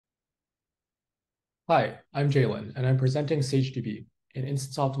Hi, I'm Jalen, and I'm presenting SageDB, an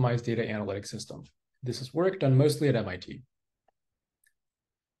instance-optimized data analytics system. This is work done mostly at MIT.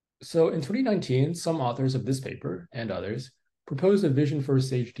 So in 2019, some authors of this paper, and others, proposed a vision for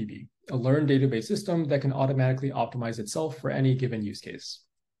SageDB, a learned database system that can automatically optimize itself for any given use case.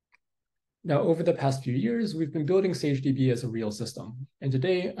 Now, over the past few years, we've been building SageDB as a real system, and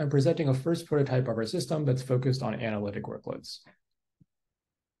today I'm presenting a first prototype of our system that's focused on analytic workloads.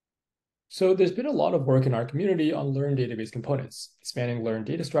 So there's been a lot of work in our community on learned database components, spanning learned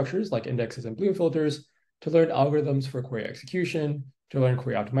data structures like indexes and Bloom filters, to learn algorithms for query execution, to learn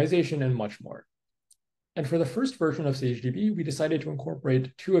query optimization, and much more. And for the first version of SageDB, we decided to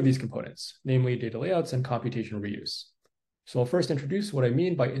incorporate two of these components, namely data layouts and computation reuse. So I'll first introduce what I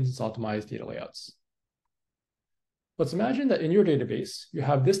mean by instance-optimized data layouts. Let's imagine that in your database, you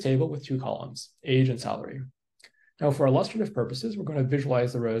have this table with two columns, age and salary. Now, for illustrative purposes, we're going to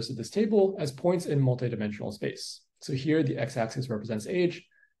visualize the rows of this table as points in multidimensional space. So here, the x-axis represents age,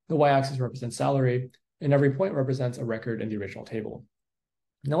 the y-axis represents salary, and every point represents a record in the original table.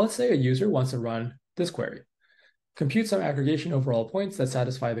 Now, let's say a user wants to run this query. Compute some aggregation over all points that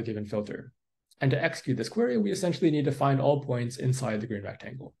satisfy the given filter. And to execute this query, we essentially need to find all points inside the green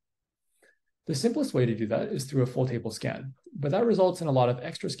rectangle. The simplest way to do that is through a full table scan, but that results in a lot of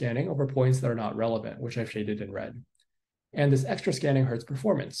extra scanning over points that are not relevant, which I've shaded in red. And this extra scanning hurts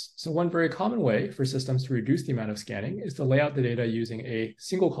performance. So one very common way for systems to reduce the amount of scanning is to lay out the data using a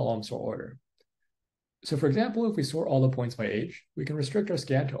single column sort order. So for example, if we sort all the points by age, we can restrict our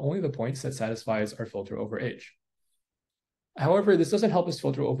scan to only the points that satisfies our filter over age. However, this doesn't help us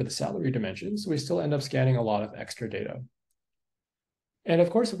filter over the salary dimension, so we still end up scanning a lot of extra data. And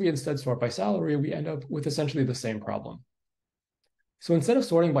of course, if we instead sort by salary, we end up with essentially the same problem. So instead of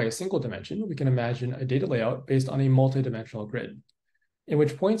sorting by a single dimension, we can imagine a data layout based on a multidimensional grid, in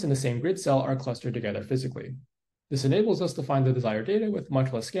which points in the same grid cell are clustered together physically. This enables us to find the desired data with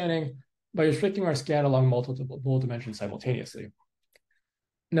much less scanning by restricting our scan along multiple dimensions simultaneously.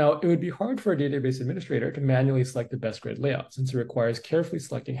 Now, it would be hard for a database administrator to manually select the best grid layout, since it requires carefully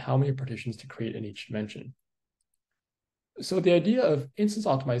selecting how many partitions to create in each dimension. So the idea of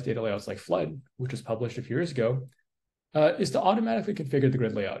instance-optimized data layouts like Flood, which was published a few years ago, is to automatically configure the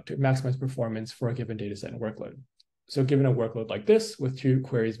grid layout to maximize performance for a given dataset and workload. So given a workload like this, with two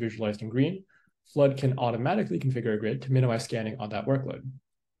queries visualized in green, Flood can automatically configure a grid to minimize scanning on that workload.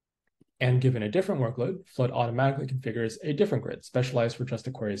 And given a different workload, Flood automatically configures a different grid specialized for just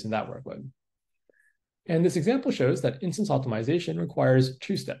the queries in that workload. And this example shows that instance optimization requires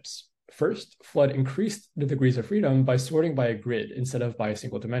two steps. First, Flood increased the degrees of freedom by sorting by a grid instead of by a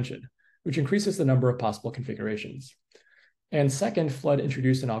single dimension, which increases the number of possible configurations. And second, Flood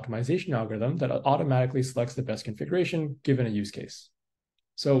introduced an optimization algorithm that automatically selects the best configuration given a use case.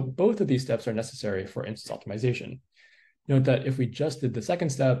 So both of these steps are necessary for instance optimization. Note that if we just did the second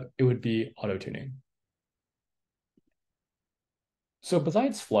step, it would be auto-tuning. So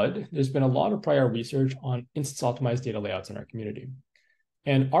besides Flood, there's been a lot of prior research on instance-optimized data layouts in our community.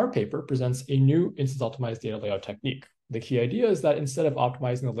 And our paper presents a new instance-optimized data layout technique. The key idea is that instead of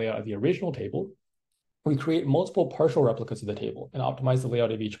optimizing the layout of the original table, we create multiple partial replicas of the table and optimize the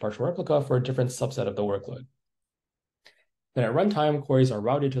layout of each partial replica for a different subset of the workload. Then at runtime, queries are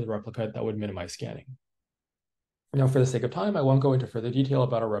routed to the replica that would minimize scanning. Now, for the sake of time, I won't go into further detail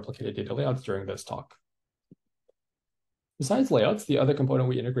about our replicated data layouts during this talk. Besides layouts, the other component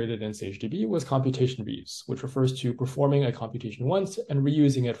we integrated in SageDB was computation reuse, which refers to performing a computation once and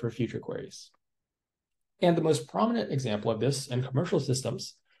reusing it for future queries. And the most prominent example of this in commercial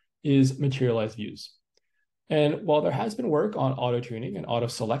systems is materialized views. And while there has been work on auto-tuning and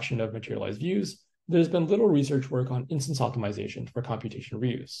auto-selection of materialized views, there's been little research work on instance optimization for computation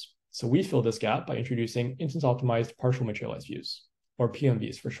reuse. So we fill this gap by introducing instance-optimized partial materialized views, or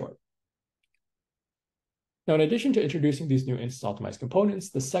PMVs for short. Now, in addition to introducing these new instance-optimized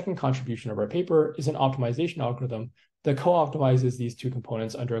components, the second contribution of our paper is an optimization algorithm that co-optimizes these two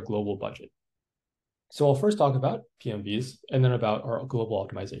components under a global budget. So I'll first talk about PMVs and then about our global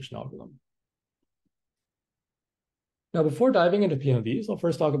optimization algorithm. Now, before diving into PMVs, I'll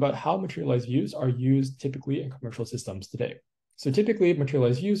first talk about how materialized views are used typically in commercial systems today. So typically,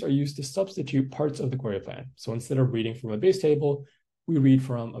 materialized views are used to substitute parts of the query plan. So instead of reading from a base table, we read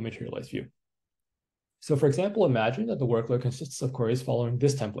from a materialized view. So for example, imagine that the workload consists of queries following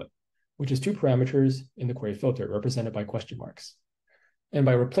this template, which is two parameters in the query filter represented by question marks. And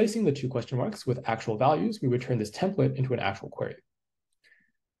by replacing the two question marks with actual values, we would turn this template into an actual query.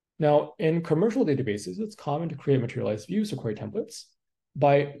 Now, in commercial databases, it's common to create materialized views or query templates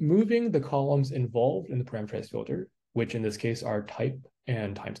by moving the columns involved in the parameterized filter, which in this case are type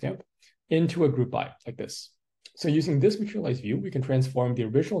and timestamp, into a group by like this. So using this materialized view, we can transform the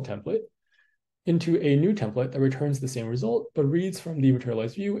original template into a new template that returns the same result, but reads from the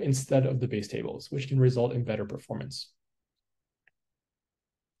materialized view instead of the base tables, which can result in better performance.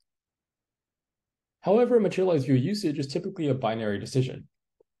 However, materialized view usage is typically a binary decision,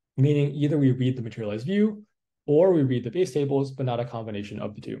 meaning either we read the materialized view or we read the base tables, but not a combination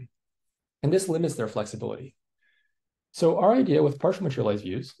of the two. And this limits their flexibility. So our idea with partial materialized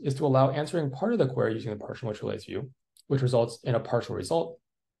views is to allow answering part of the query using the partial materialized view, which results in a partial result,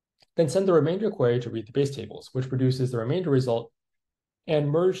 then send the remainder query to read the base tables, which produces the remainder result,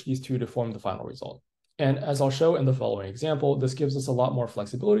 and merge these two to form the final result. And as I'll show in the following example, this gives us a lot more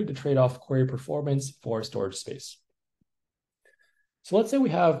flexibility to trade off query performance for storage space. So let's say we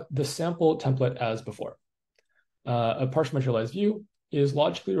have the sample template as before. A partial materialized view is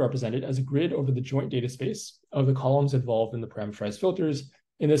logically represented as a grid over the joint data space of the columns involved in the parameterized filters,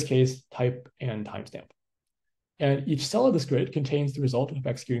 in this case, type and timestamp. And each cell of this grid contains the result of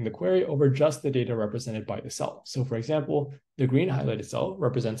executing the query over just the data represented by the cell. So for example, the green highlighted cell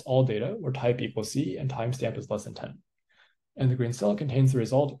represents all data where type equals C and timestamp is less than 10. And the green cell contains the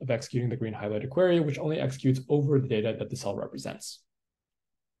result of executing the green highlighted query, which only executes over the data that the cell represents.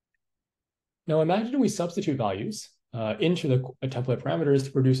 Now imagine we substitute values into the template parameters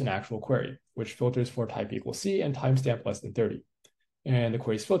to produce an actual query, which filters for type equals C and timestamp less than 30. And the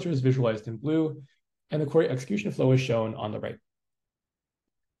query's filter is visualized in blue, and the query execution flow is shown on the right.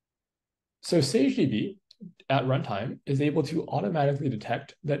 So SageDB at runtime is able to automatically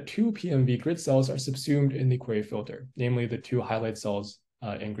detect that two PMV grid cells are subsumed in the query filter, namely the two highlight cells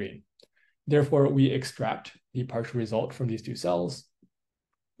in green. Therefore, we extract the partial result from these two cells,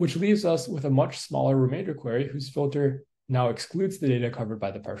 which leaves us with a much smaller remainder query whose filter now excludes the data covered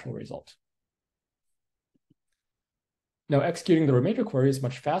by the partial result. Now, executing the remainder query is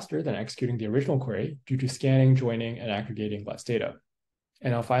much faster than executing the original query due to scanning, joining, and aggregating less data.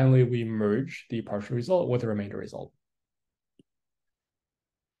 And now finally, we merge the partial result with the remainder result.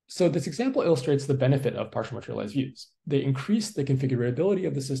 So this example illustrates the benefit of partial materialized views. They increase the configurability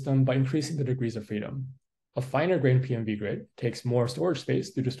of the system by increasing the degrees of freedom. A finer grained PMV grid takes more storage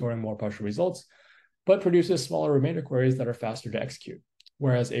space due to storing more partial results, but produces smaller remainder queries that are faster to execute.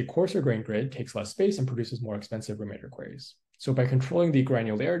 Whereas a coarser grained grid takes less space and produces more expensive remainder queries. So by controlling the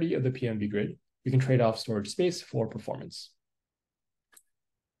granularity of the PMV grid, we can trade off storage space for performance.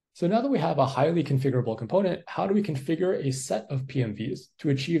 So now that we have a highly configurable component, how do we configure a set of PMVs to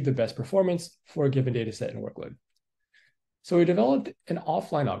achieve the best performance for a given data set and workload? So we developed an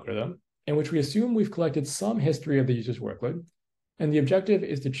offline algorithm in which we assume we've collected some history of the user's workload, and the objective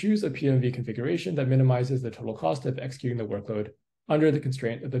is to choose a PMV configuration that minimizes the total cost of executing the workload under the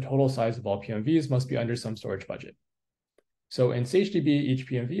constraint that the total size of all PMVs must be under some storage budget. So in SageDB, each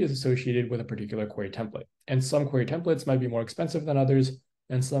PMV is associated with a particular query template, and some query templates might be more expensive than others,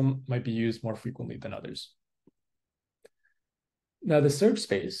 and some might be used more frequently than others. Now, the search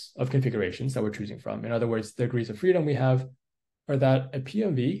space of configurations that we're choosing from, in other words, the degrees of freedom we have, are that a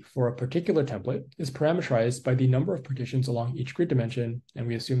PMV for a particular template is parameterized by the number of partitions along each grid dimension, and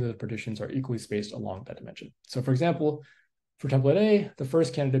we assume that the partitions are equally spaced along that dimension. So for example, for template A, the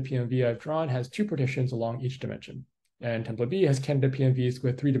first candidate PMV I've drawn has 2 partitions along each dimension, and template B has candidate PMVs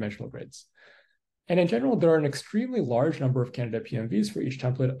with 3-dimensional grids. And in general, there are an extremely large number of candidate PMVs for each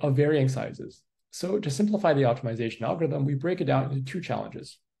template of varying sizes. So to simplify the optimization algorithm, we break it down into 2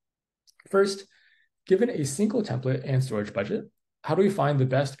 challenges. First, given a single template and storage budget, how do we find the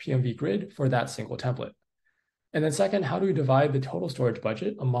best PMV grid for that single template? And then second, how do we divide the total storage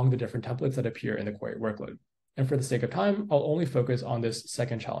budget among the different templates that appear in the query workload? And for the sake of time, I'll only focus on this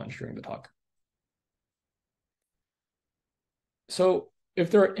second challenge during the talk. So if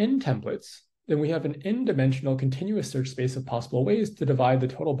there are n templates, then we have an n-dimensional continuous search space of possible ways to divide the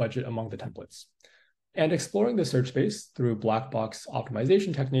total budget among the templates. And exploring the search space through black box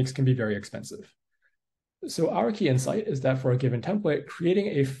optimization techniques can be very expensive. So our key insight is that for a given template, creating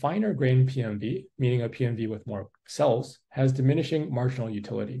a finer grained PMV, meaning a PMV with more cells, has diminishing marginal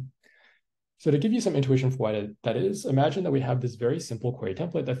utility. So to give you some intuition for why that is, imagine that we have this very simple query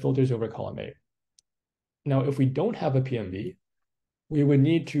template that filters over column A. Now, if we don't have a PMV, we would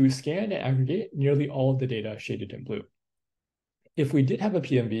need to scan and aggregate nearly all of the data shaded in blue. If we did have a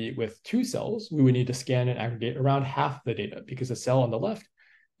PMV with 2 cells, we would need to scan and aggregate around half the data because the cell on the left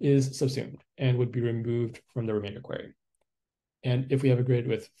is subsumed and would be removed from the remainder query. And if we have a grid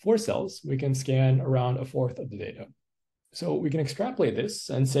with 4 cells, we can scan around 1/4 of the data. So we can extrapolate this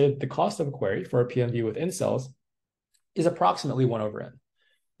and say that the cost of a query for a PMV with n cells is approximately 1/n,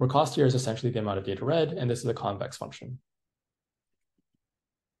 where cost here is essentially the amount of data read, and this is a convex function.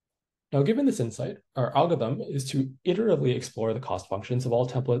 Now, given this insight, our algorithm is to iteratively explore the cost functions of all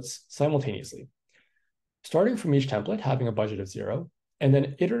templates simultaneously, starting from each template having a budget of 0, and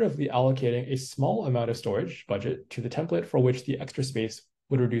then iteratively allocating a small amount of storage budget to the template for which the extra space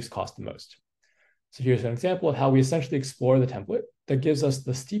would reduce cost the most. So here's an example of how we essentially explore the template that gives us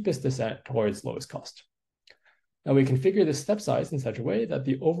the steepest descent towards lowest cost. Now we configure this step size in such a way that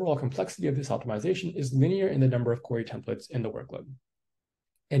the overall complexity of this optimization is linear in the number of query templates in the workload.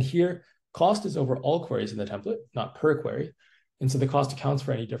 And here, cost is over all queries in the template, not per query. And so the cost accounts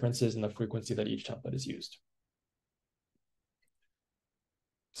for any differences in the frequency that each template is used.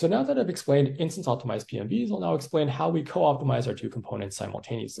 So now that I've explained instance optimized PMVs, I'll now explain how we co-optimize our two components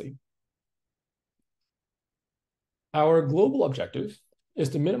simultaneously. Our global objective is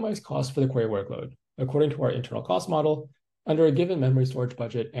to minimize cost for the query workload according to our internal cost model under a given memory storage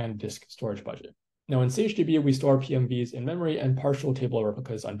budget and disk storage budget. Now in SageDB, we store PMVs in memory and partial table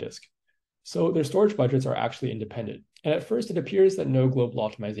replicas on disk. So their storage budgets are actually independent. And at first, it appears that no global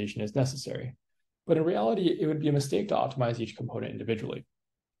optimization is necessary. But in reality, it would be a mistake to optimize each component individually.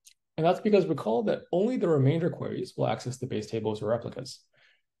 And that's because recall that only the remainder queries will access the base tables or replicas.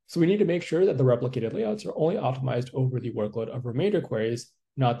 So we need to make sure that the replicated layouts are only optimized over the workload of remainder queries,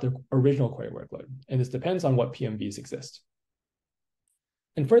 not the original query workload. And this depends on what PMVs exist.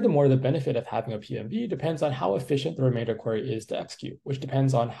 And furthermore, the benefit of having a PMV depends on how efficient the remainder query is to execute, which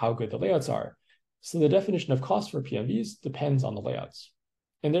depends on how good the layouts are. So the definition of cost for PMVs depends on the layouts.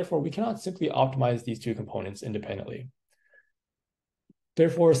 And therefore, we cannot simply optimize these two components independently.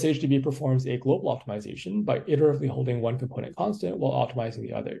 Therefore, SageDB performs a global optimization by iteratively holding one component constant while optimizing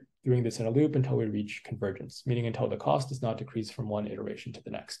the other, doing this in a loop until we reach convergence, meaning until the cost does not decrease from one iteration to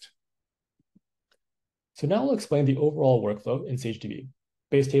the next. So now I'll explain the overall workflow in SageDB.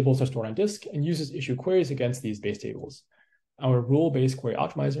 Base tables are stored on disk and users issue queries against these base tables. Our rule-based query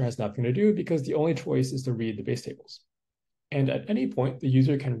optimizer has nothing to do because the only choice is to read the base tables. And at any point, the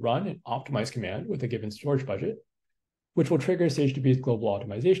user can run an optimize command with a given storage budget, which will trigger SageDB's global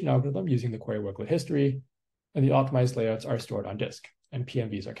optimization algorithm using the query workload history, and the optimized layouts are stored on disk, and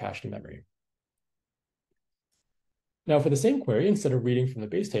PMVs are cached in memory. Now, for the same query, instead of reading from the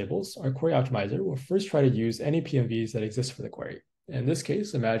base tables, our query optimizer will first try to use any PMVs that exist for the query. In this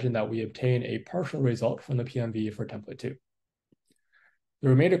case, imagine that we obtain a partial result from the PMV for template 2. The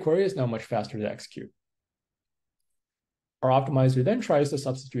remainder query is now much faster to execute. Our optimizer then tries to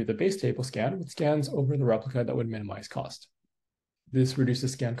substitute the base table scan with scans over the replica that would minimize cost. This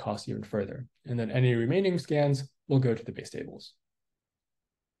reduces scan cost even further, and then any remaining scans will go to the base tables.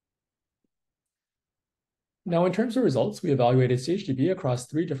 Now, in terms of results, we evaluated SageDB across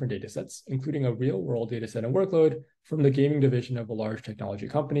 3 different datasets, including a real-world dataset and workload from the gaming division of a large technology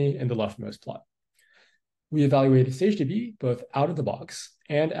company in the leftmost plot. We evaluated SageDB both out of the box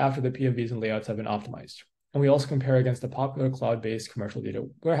and after the PMVs and layouts have been optimized. And we also compare against a popular cloud-based commercial data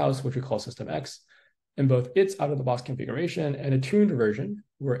warehouse, which we call System X, in both its out-of-the-box configuration and a tuned version,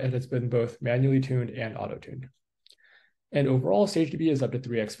 where it has been both manually tuned and auto-tuned. And overall, SageDB is up to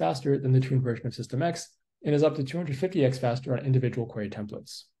 3x faster than the tuned version of System X, and is up to 250x faster on individual query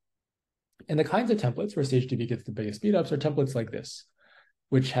templates. And the kinds of templates where SageDB gets the biggest speedups are templates like this,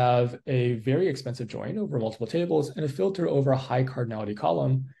 which have a very expensive join over multiple tables and a filter over a high cardinality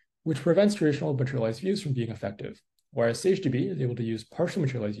column, which prevents traditional materialized views from being effective. Whereas SageDB is able to use partial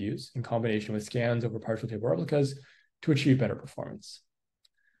materialized views in combination with scans over partial table replicas to achieve better performance.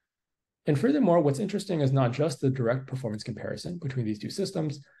 And furthermore, what's interesting is not just the direct performance comparison between these two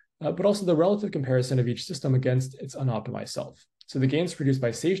systems, but also the relative comparison of each system against its unoptimized self. So the gains produced by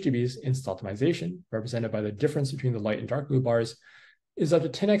SageDB's instance optimization, represented by the difference between the light and dark blue bars, is up to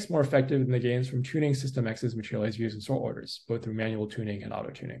 10x more effective than the gains from tuning System X's materialized views and sort orders, both through manual tuning and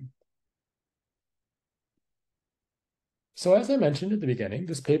auto-tuning. So as I mentioned at the beginning,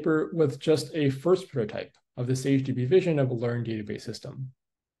 this paper was just a first prototype of the SageDB vision of a learned database system.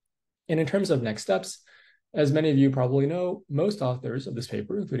 And in terms of next steps, as many of you probably know, most authors of this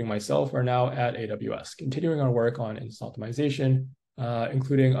paper, including myself, are now at AWS, continuing our work on instance optimization,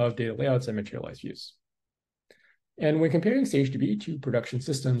 including of data layouts and materialized views. And when comparing SageDB to production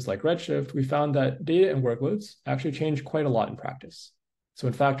systems like Redshift, we found that data and workloads actually change quite a lot in practice. So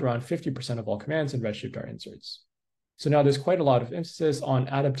in fact, around 50% of all commands in Redshift are inserts. So now there's quite a lot of emphasis on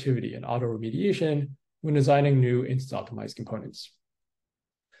adaptivity and auto-remediation when designing new instance optimized components.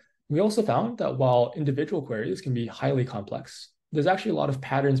 We also found that while individual queries can be highly complex, there's actually a lot of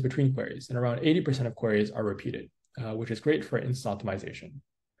patterns between queries, and around 80% of queries are repeated, which is great for instance optimization.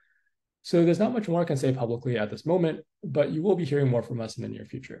 So there's not much more I can say publicly at this moment, but you will be hearing more from us in the near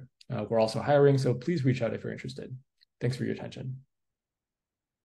future. We're also hiring, so please reach out if you're interested. Thanks for your attention.